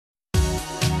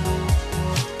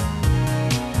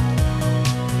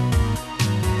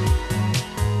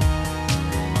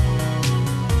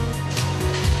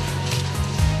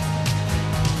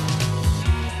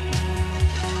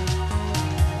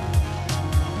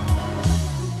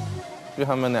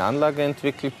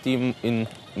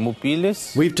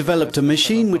We've developed a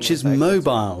machine which is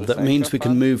mobile. That means we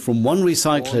can move from one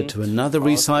recycler to another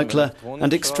recycler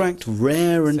and extract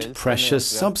rare and precious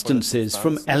substances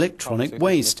from electronic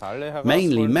waste,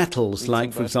 mainly metals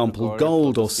like, for example,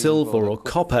 gold or silver or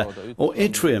copper or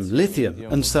yttrium, lithium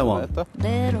and so on.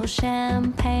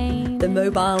 The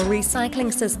mobile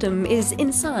recycling system is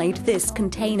inside this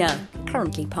container,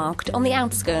 currently parked on the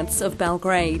outskirts of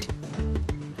Belgrade.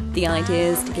 The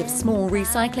idea is to give small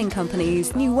recycling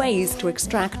companies new ways to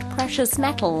extract precious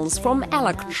metals from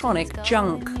electronic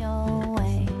junk.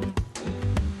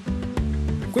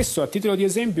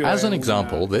 As an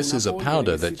example, this is a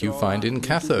powder that you find in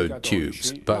cathode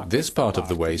tubes, but this part of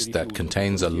the waste that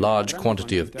contains a large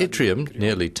quantity of yttrium,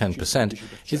 nearly 10%,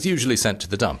 is usually sent to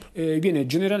the dump. The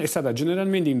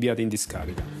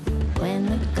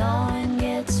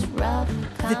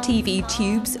TV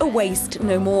tubes are waste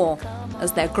no more,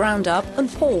 as they're ground up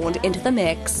and poured into the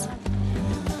mix.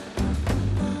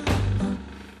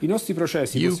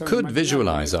 You could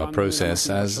visualize our process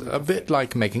as a bit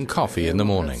like making coffee in the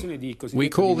morning. We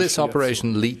call this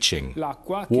operation leaching,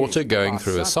 water going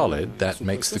through a solid that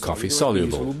makes the coffee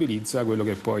soluble.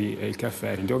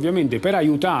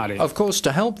 Of course,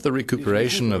 to help the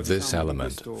recuperation of this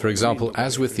element, for example,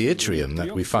 as with the yttrium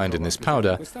that we find in this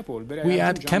powder, we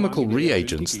add chemical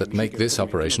reagents that make this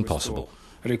operation possible.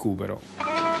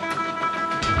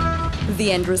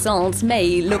 The end results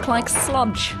may look like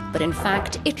sludge, but in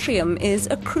fact, yttrium is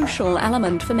a crucial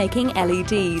element for making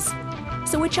LEDs.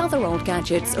 So which other old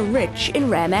gadgets are rich in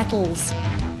rare metals?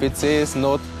 PCs,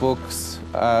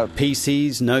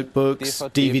 notebooks,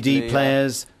 DVD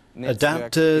players,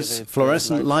 adapters,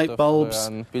 fluorescent light bulbs,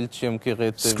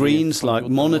 screens like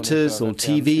monitors or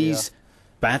TVs,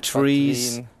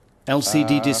 batteries,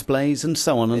 LCD displays, and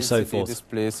so on and so forth.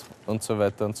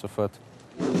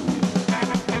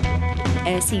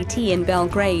 RCT in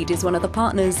Belgrade is one of the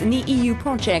partners in the EU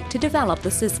project to develop the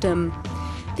system.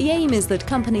 The aim is that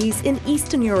companies in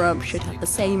Eastern Europe should have the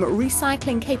same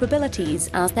recycling capabilities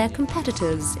as their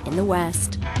competitors in the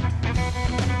West.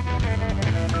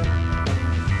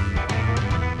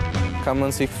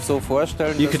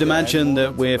 You could imagine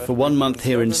that we're for 1 month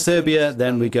here in Serbia,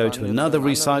 then we go to another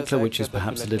recycler which is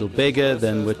perhaps a little bigger,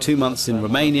 then we're 2 months in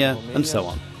Romania, and so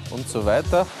on.